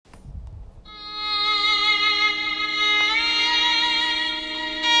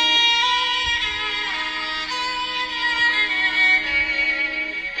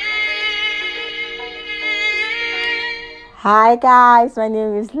Hi guys, my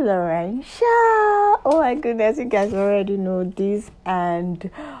name is Laurentia. Oh my goodness, you guys already know this,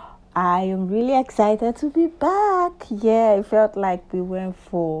 and I am really excited to be back. Yeah, it felt like we went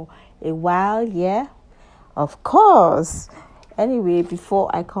for a while. Yeah, of course. Anyway,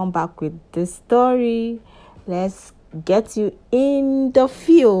 before I come back with this story, let's get you in the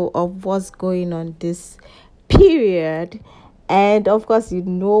feel of what's going on this period. And of course, you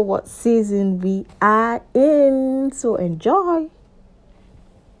know what season we are in. So enjoy.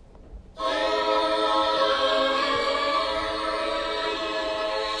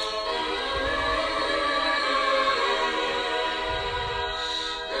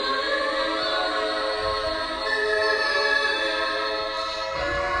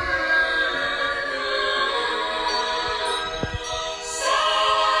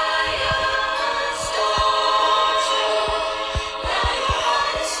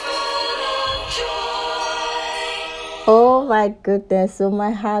 Oh my goodness, so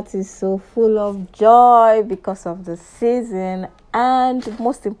my heart is so full of joy because of the season, and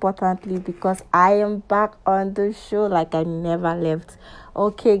most importantly because I am back on the show like I never left.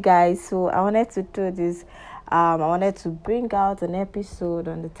 Okay guys, so I wanted to do this. I wanted to bring out an episode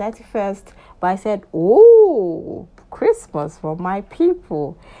on the 31st, but I said, oh, Christmas for my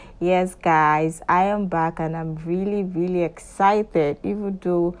people. Yes guys, I am back and I'm really, really excited, even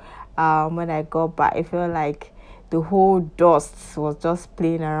though when I got back, I felt like the whole dust was just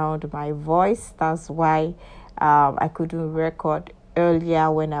playing around my voice. That's why I couldn't record earlier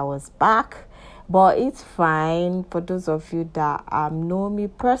when I was back. But it's fine. For those of you that know me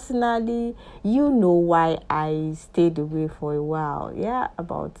personally, you know why I stayed away for a while. Yeah,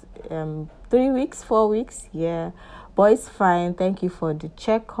 about 3 weeks, 4 weeks. Yeah, but it's fine. Thank you for the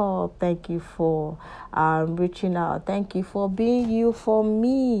checkup. Thank you for reaching out. Thank you for being you for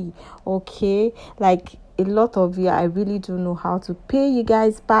me. Okay, like a lot of you, I really don't know how to pay you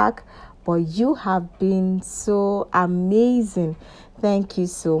guys back, but you have been so amazing. Thank you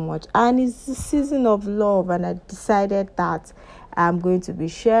so much. And it's the season of love, and I decided that I'm going to be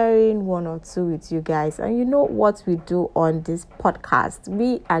sharing one or two with you guys. And you know what we do on this podcast?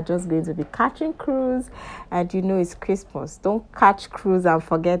 We are just going to be catching cruise, and you know it's Christmas. Don't catch cruise and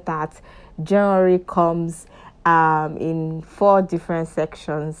forget that January comes in 4 different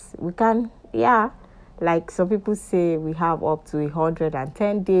sections. We can, like some people say, we have up to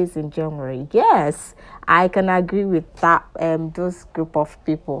 110 days in January. Yes, I can agree with that, those group of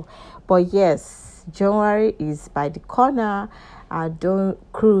people. But yes, January is by the corner. Don't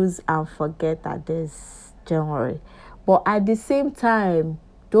cruise and forget that there's January. But at the same time,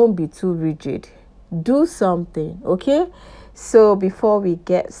 don't be too rigid. Do something, okay? So before we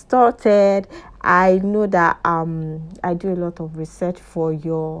get started, I know that I do a lot of research for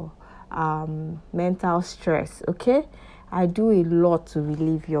your mental stress. Okay, I do a lot to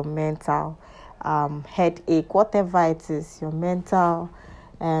relieve your mental headache, whatever it is, your mental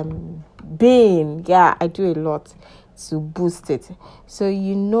being. Yeah, I do a lot to boost it. So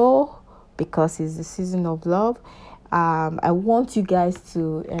you know, because it's the season of love, I want you guys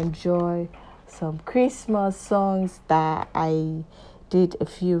to enjoy some Christmas songs that I did a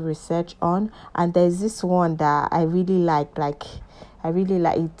few research on, and there's this one that I really like it.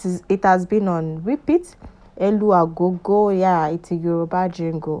 It has been on repeat. Elu Agogo, yeah, it's a Yoruba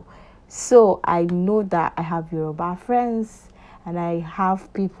jingle. So I know that I have Yoruba friends and I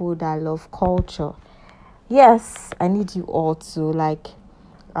have people that love culture. Yes, I need you all to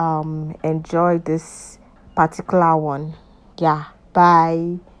enjoy this particular one. Yeah,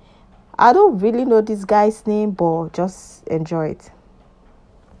 bye. I don't really know this guy's name, but just enjoy it.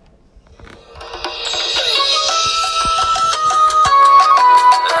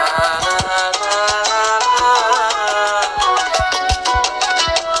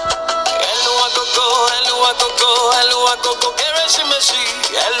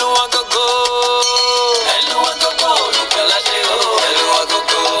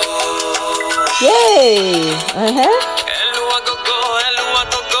 Yay!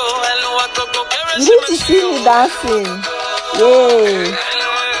 You need to see me dancing. Yay!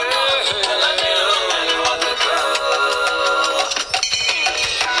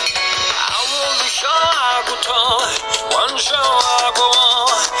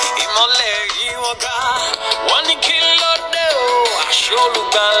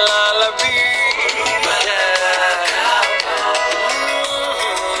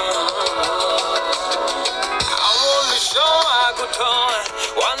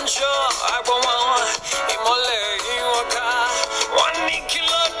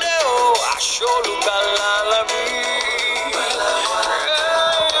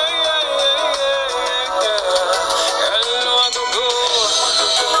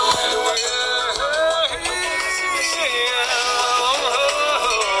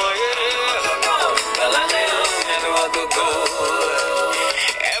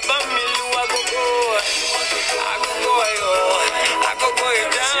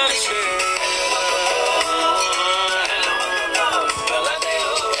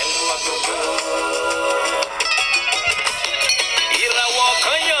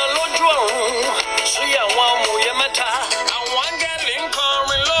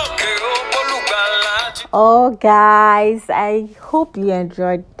 Oh, guys, I hope you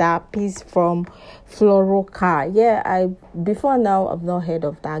enjoyed that piece from Floroka. Yeah, I before now I've not heard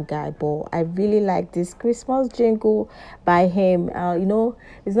of that guy, but I really like this Christmas jingle by him.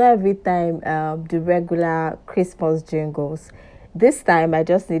 It's not every time the regular Christmas jingles. This time I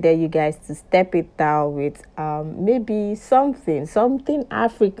just needed you guys to step it down with maybe something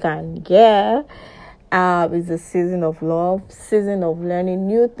African. Yeah. It's a season of love, season of learning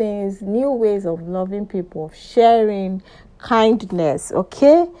new things, new ways of loving people, of sharing kindness.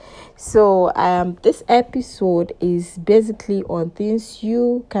 Okay, so this episode is basically on things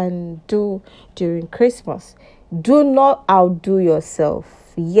you can do during Christmas. Do not outdo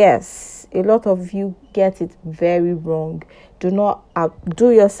yourself. Yes, a lot of you get it very wrong. Do not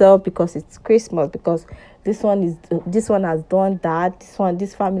outdo yourself because it's Christmas, because this one has done that,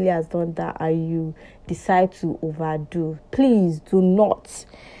 this family has done that, and you decide to overdo. Please do not.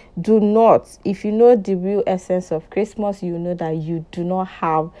 If you know the real essence of Christmas, you know that you do not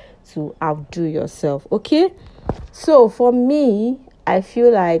have to outdo yourself. Okay, so for me, I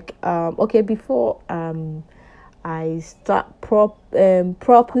feel like before I start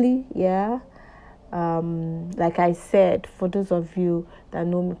properly, yeah. Like I said, for those of you that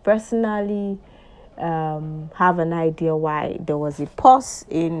know me personally, have an idea why there was a pause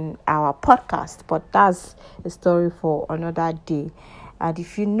in our podcast, but that's a story for another day. And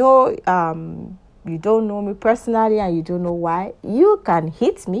if you know you don't know me personally and you don't know why, you can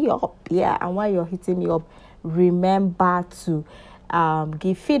hit me up. Yeah, and while you're hitting me up, remember to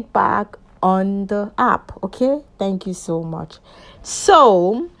give feedback on the app. Okay, thank you so much.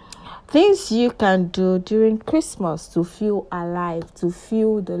 So things you can do during Christmas to feel alive, to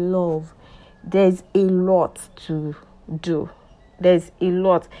feel the love. There's a lot to do. There's a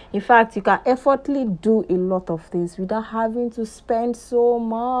lot. In fact, you can effortlessly do a lot of things without having to spend so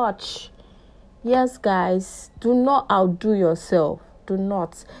much. Yes, guys, do not outdo yourself. Do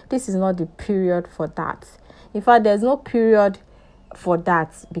not. This is not the period for that. In fact, there's no period for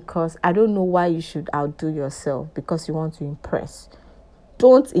that, because I don't know why you should outdo yourself because you want to impress.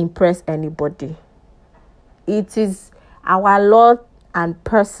 Don't impress anybody. It is our Lord and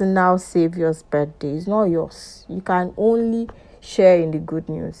personal Savior's birthday. It's not yours. You can only share in the good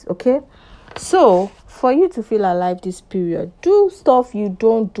news. Okay? So, for you to feel alive this period, do stuff you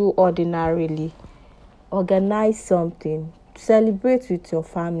don't do ordinarily. Organize something. Celebrate with your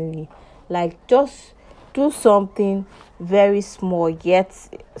family. Like, just do something very small, yet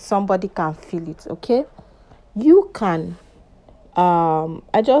somebody can feel it. Okay? You can. There are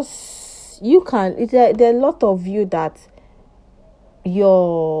a lot of you that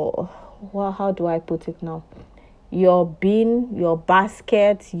how do I put it now? Your bin, your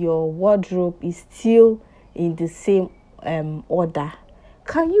basket, your wardrobe is still in the same order.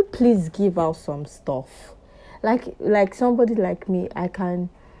 Can you please give out some stuff? Like somebody like me, I can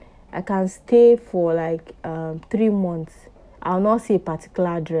stay for like 3 months. I'll not see a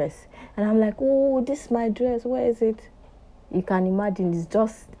particular dress, and I'm like, oh, this is my dress. Where is it? You can imagine it's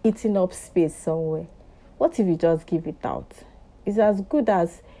just eating up space somewhere. What if you just give it out? It's as good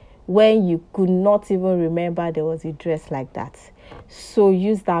as when you could not even remember there was a dress like that. So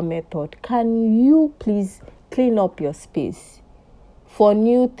use that method. Can you please clean up your space for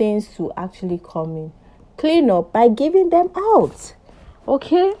new things to actually come in? Clean up by giving them out.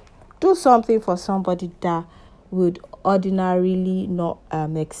 Okay? Do something for somebody that would ordinarily not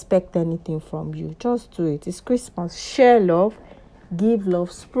expect anything from you. Just do it. It's Christmas. Share love, give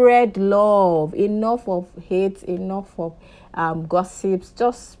love, spread love. Enough of hate, enough of gossips.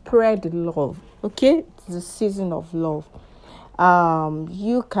 Just spread love. Okay? It's the season of love.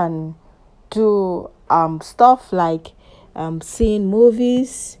 You can do stuff like seeing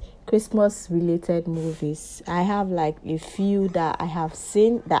movies, Christmas related movies. I have like a few that I have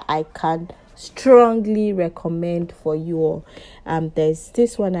seen that I can strongly recommend for you all. There's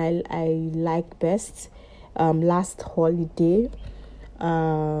this one I like best, Last Holiday.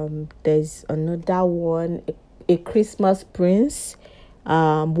 There's another one, A Christmas Prince,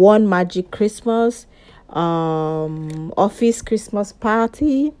 One Magic Christmas, Office Christmas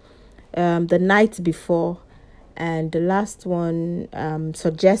Party, The Night Before, and the last one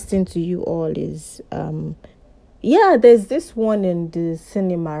suggesting to you all is there's this one in the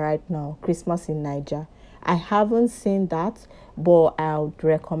cinema right now, Christmas in Niger. I haven't seen that, but I would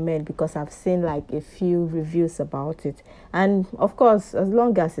recommend because I've seen like a few reviews about it. And of course, as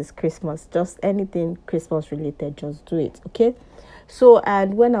long as it's Christmas, just anything Christmas related, just do it. Okay? So,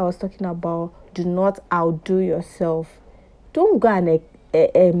 and when I was talking about do not outdo yourself, don't go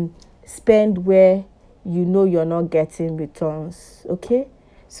and spend where you know you're not getting returns. Okay?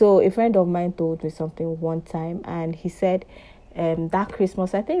 So a friend of mine told me something one time, and he said that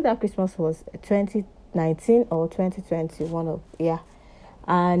Christmas, I think that Christmas was 2019 or 2020,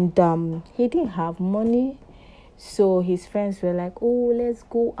 and he didn't have money. So his friends were like, oh, let's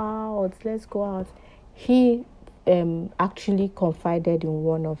go out. He actually confided in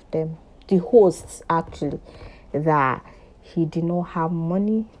one of them, the hosts actually, that he did not have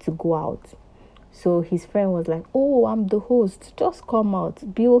money to go out. So his friend was like, oh, I'm the host, just come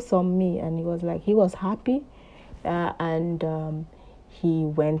out, bills on me. And he was happy, and he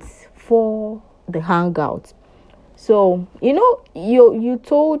went for the hangout. So you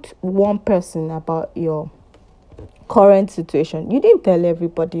told one person about your current situation. You didn't tell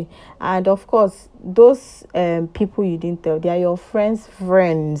everybody, and of course those people you didn't tell, they are your friends.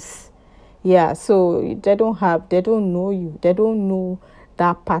 Yeah, so they don't know you, they don't know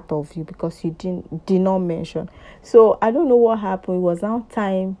that part of you because you did not mention. So I don't know what happened. It was now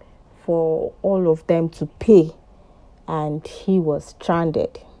time for all of them to pay, and he was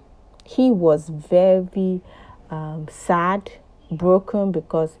stranded. He was very sad, broken,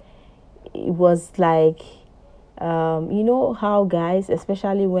 because it was like, you know how guys,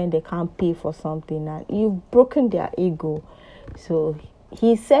 especially when they can't pay for something, and you've broken their ego. So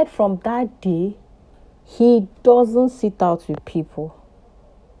he said from that day, he doesn't sit out with people.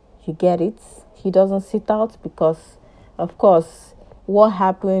 You get it? He doesn't sit out because, of course, what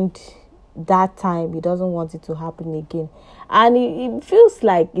happened that time, he doesn't want it to happen again. And it feels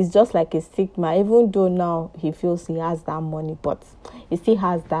like it's just like a stigma, even though now he feels he has that money, but he still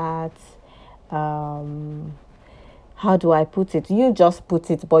has that, how do I put it? You just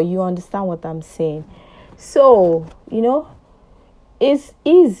put it, but you understand what I'm saying. So, it's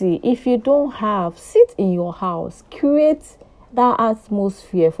easy. If you don't have, sit in your house, create that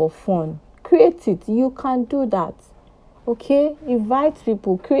atmosphere for fun. Create it. You can do that. Okay? Invite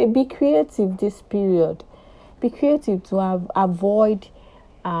people. Be creative this period. Be creative to avoid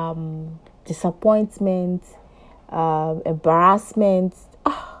disappointment, embarrassment.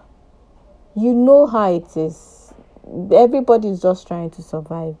 You know how it is. Everybody is just trying to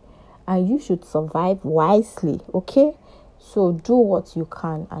survive, and you should survive wisely. Okay? So do what you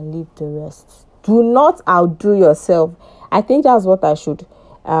can and leave the rest. Do not outdo yourself. I think that's what I should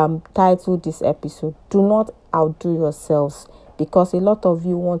title this episode. Do not outdo yourselves, because a lot of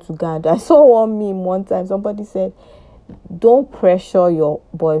you want to go. I saw one meme one time. Somebody said, don't pressure your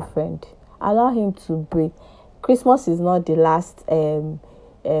boyfriend. Allow him to breathe. Christmas is not the last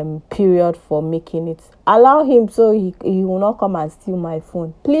period for making it. Allow him, so he will not come and steal my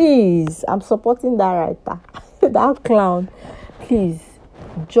phone. Please, I'm supporting that writer. That clown. Please,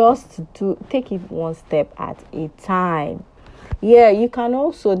 just take it one step at a time. Yeah, you can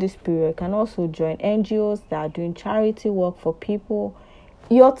also, this period, can also join NGOs that are doing charity work for people.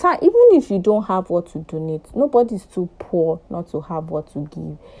 Your time, even if you don't have what to donate, nobody's too poor not to have what to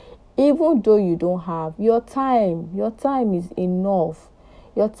give. Even though you don't have, your time is enough.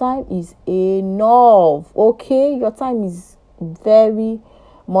 Your time is enough, okay? Your time is very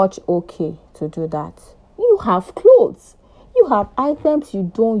much okay to do that. You have clothes. You have items you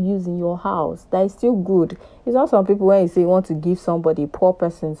don't use in your house that is still good. It's not some people, when you say you want to give somebody, a poor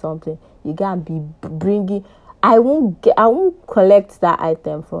person, something, you can't be bringing. I won't collect that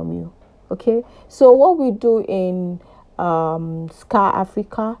item from you. Okay. So what we do in Scar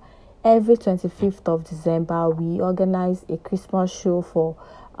Africa, every 25th of December, we organize a Christmas show for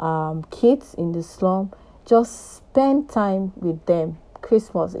kids in the slum. Just spend time with them.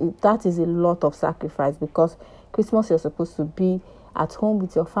 Christmas, that is a lot of sacrifice, because Christmas you're supposed to be at home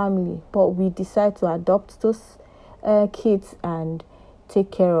with your family, but we decide to adopt those kids and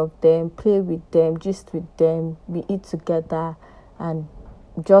take care of them, play with them, gist with them, we eat together, and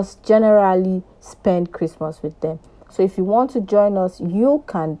just generally spend Christmas with them. So if you want to join us, you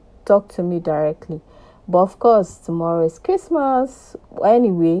can talk to me directly. But of course, tomorrow is Christmas.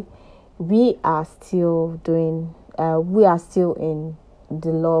 Anyway, we are still in the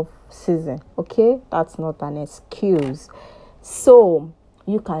love season. Okay, that's not an excuse. So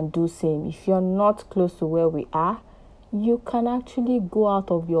you can do same. If you're not close to where we are, you can actually go out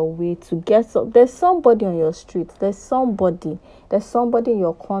of your way to get there's somebody on your street, there's somebody in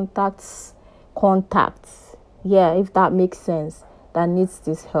your contacts, yeah, if that makes sense, that needs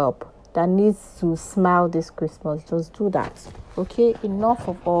this help, that needs to smile this Christmas. Just do that. Okay, enough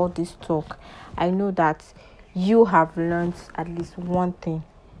of all this talk. I know that you have learned at least one thing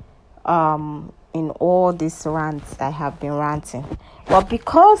in all these rants I have been ranting. But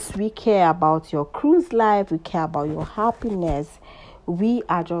because we care about your cruise life, we care about your happiness, we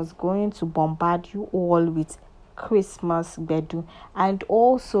are just going to bombard you all with Christmas bedu. And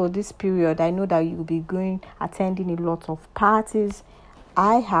also this period, I know that you'll be attending a lot of parties.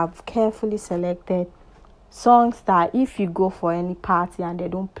 I have carefully selected songs that if you go for any party and they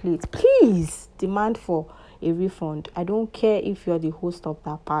don't play it, please demand for a refund. I don't care if you're the host of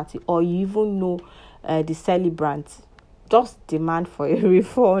that party or you even know the celebrant. Just demand for a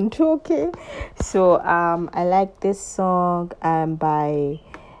refund, okay? So I like this song by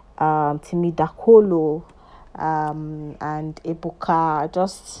Timi Dakolo and Ebuka.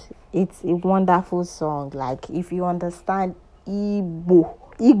 Just, it's a wonderful song. Like, if you understand Igbo,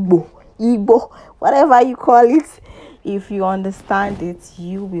 whatever you call it, if you understand it,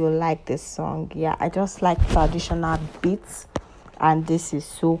 you will like this song. Yeah, I just like traditional beats, and this is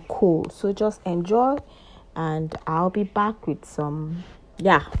so cool. So just enjoy, and I'll be back with some.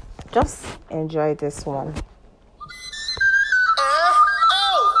 Yeah, just enjoy this one.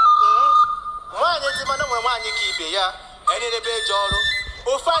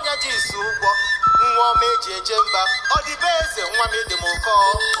 Ofanya jisu ụgwọ nwa ọma eji eje mba ọ dị be eze nwa m dị m ụkọ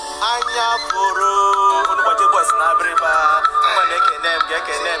anya fụrụ onugbaje bọs na abịrịba nwa na-ekene m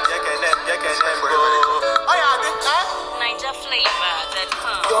gekene m ọ ya dị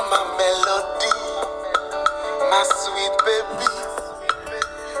NigerFlavor.com. You're my melody, my sweet baby,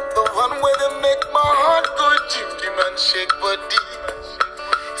 the one way to make my heart go jim and shake body.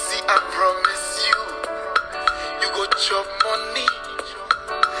 See, I promise you, you go chop money.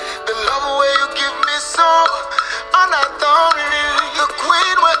 The love way you give me so unadorable. The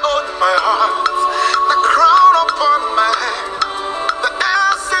queen will own my heart, the crown upon my head, the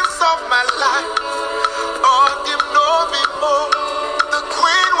essence of my life. Oh, you know me more. The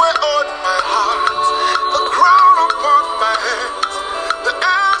queen will own my heart, the crown upon my head, the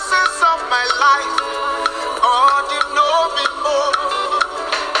essence of my life. Oh, you know me more.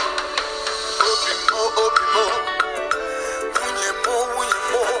 Obi more.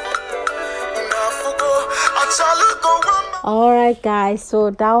 Alright guys, so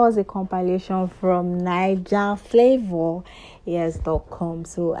that was a compilation from NigerFlavor, yes.com.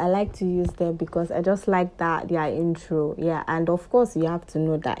 So I like to use them because I just like that their intro. Yeah, and of course you have to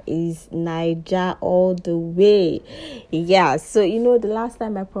know that is Niger all the way. Yeah, so you know the last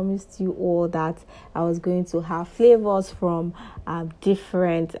time I promised you all that I was going to have flavors from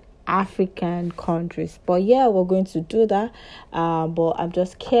different African countries, but yeah, we're going to do that, but I'm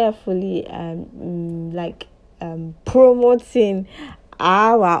just carefully promoting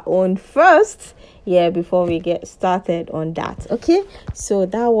our own first, before we get started on that. Okay, so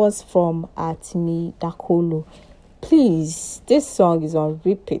that was from Timi Dakolo. Please, this song is on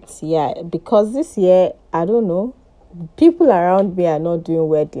repeat, because this year, I don't know, people around me are not doing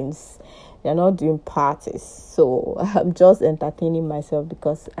weddings. They're not doing parties. So I'm just entertaining myself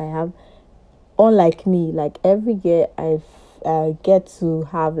because I have, unlike me, like every year I get to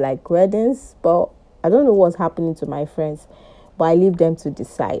have like weddings, but I don't know what's happening to my friends, but I leave them to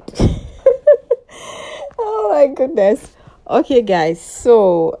decide. Oh my goodness. Okay guys,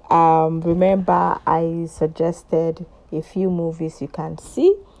 so remember I suggested a few movies you can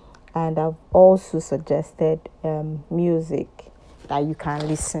see, and I've also suggested music that you can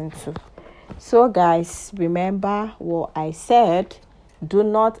listen to. So guys, remember what I said. Do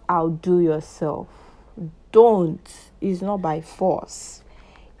not outdo yourself. Don't. It's not by force.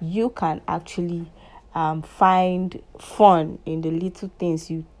 You can actually find fun in the little things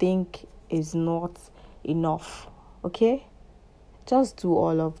you think is not enough. Okay? Just do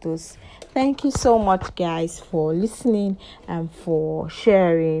all of those. Thank you so much guys for listening and for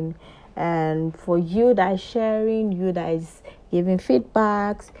sharing, and for you that is sharing, you that is giving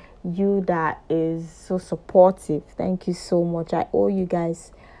feedbacks, you that is so supportive. Thank you so much. I owe you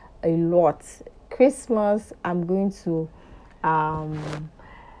guys a lot. Christmas, I'm going to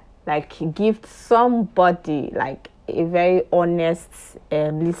gift somebody, like a very honest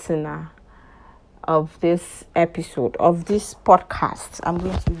listener of this episode, of this podcast. I'm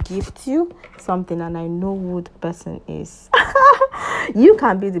going to gift you something, and I know who the person is. You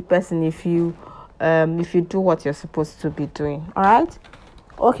can be the person if you do what you're supposed to be doing. All right.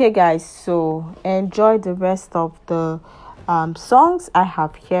 Okay guys, so enjoy the rest of the songs I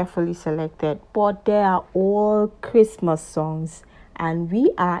have carefully selected, but they are all Christmas songs, and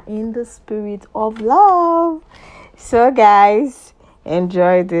we are in the spirit of love. So guys,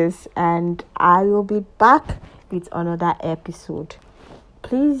 enjoy this, and I will be back with another episode.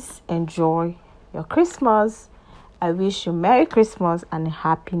 Please enjoy your Christmas. I wish you Merry Christmas and a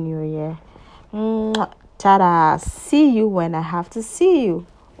Happy New Year. Ta-da. See you when I have to see you.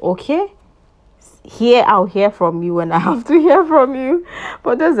 Okay? I'll hear from you when I have to hear from you.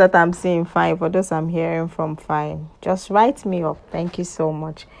 For those that I'm seeing, fine. For those I'm hearing from, fine. Just write me up. Thank you so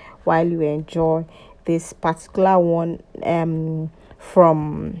much while you enjoy this particular one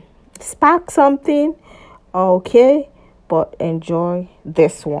from Spark Something. Okay, but enjoy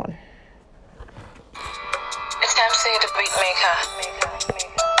this one. It's time to say the beat maker.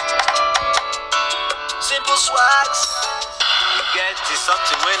 Simple swags. You get to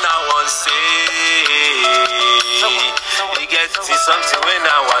something when I want to say. You get to something when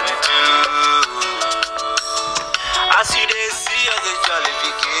I want to do. As you they see all the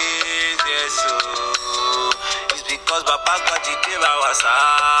jollification, yes, so it's because Papa got the day by our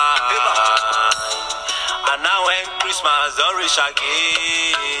side. And now when Christmas don't reach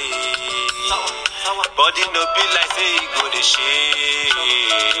again, body no be like say he go the shame.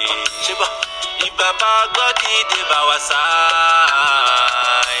 If Papa got the day by our side,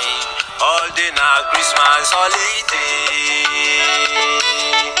 all day now Christmas holiday.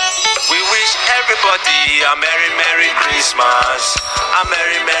 We wish everybody a Merry Christmas, a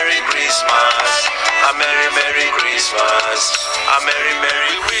Merry Christmas, a Merry Christmas, a Merry.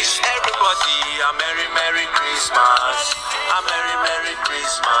 We wish everybody a Merry Christmas, a Merry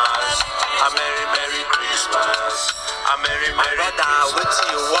Christmas, a Merry Christmas, a Merry. My brother, what do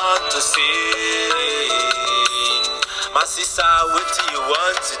you want to say? My sister, what do you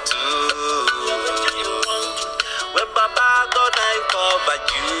want to do? When Papa God and covered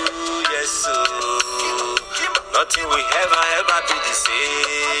you, yes, so nothing will ever be the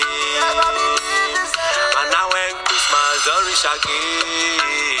same. And now when Christmas don't reach again,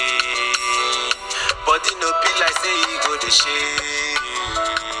 body no be like say he go the shame.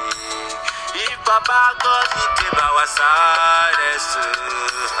 If Papa God he gave our side, yes,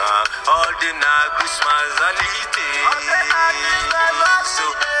 all the night Christmas holiday. So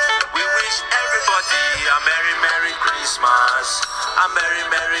we wish everybody a Merry Christmas, a Merry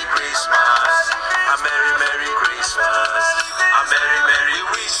Christmas, a Merry Christmas, a Merry. We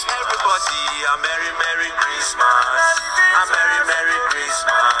wish everybody a Merry Christmas, a Merry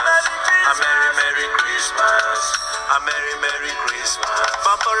Christmas, a Merry Christmas, a Merry Christmas.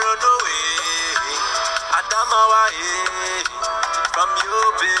 Papa run away, Adamawa from you,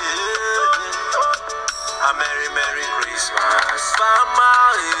 baby. A Merry Christmas, Mama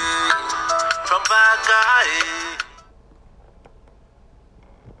from Baka.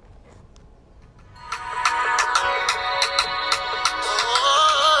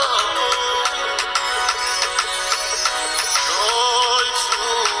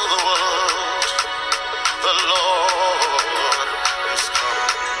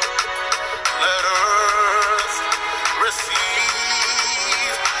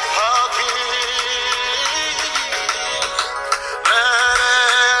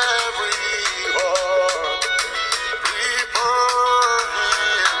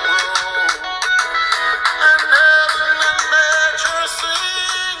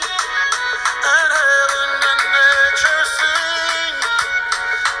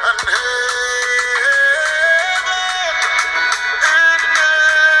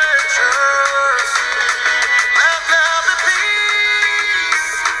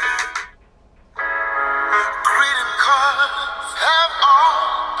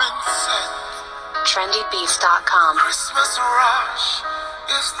 trendybeats.com. Christmas rush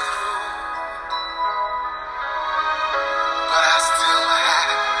is through, but I still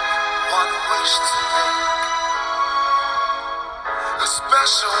have one wish to make, a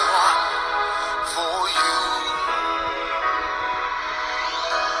special one for you.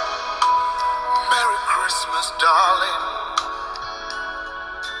 Merry Christmas, darling.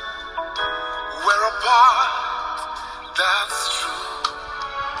 We're apart, that's true,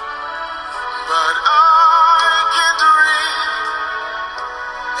 but I can dream,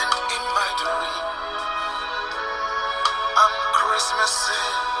 and in my dream, I'm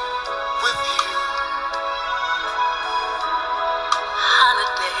Christmasing with you.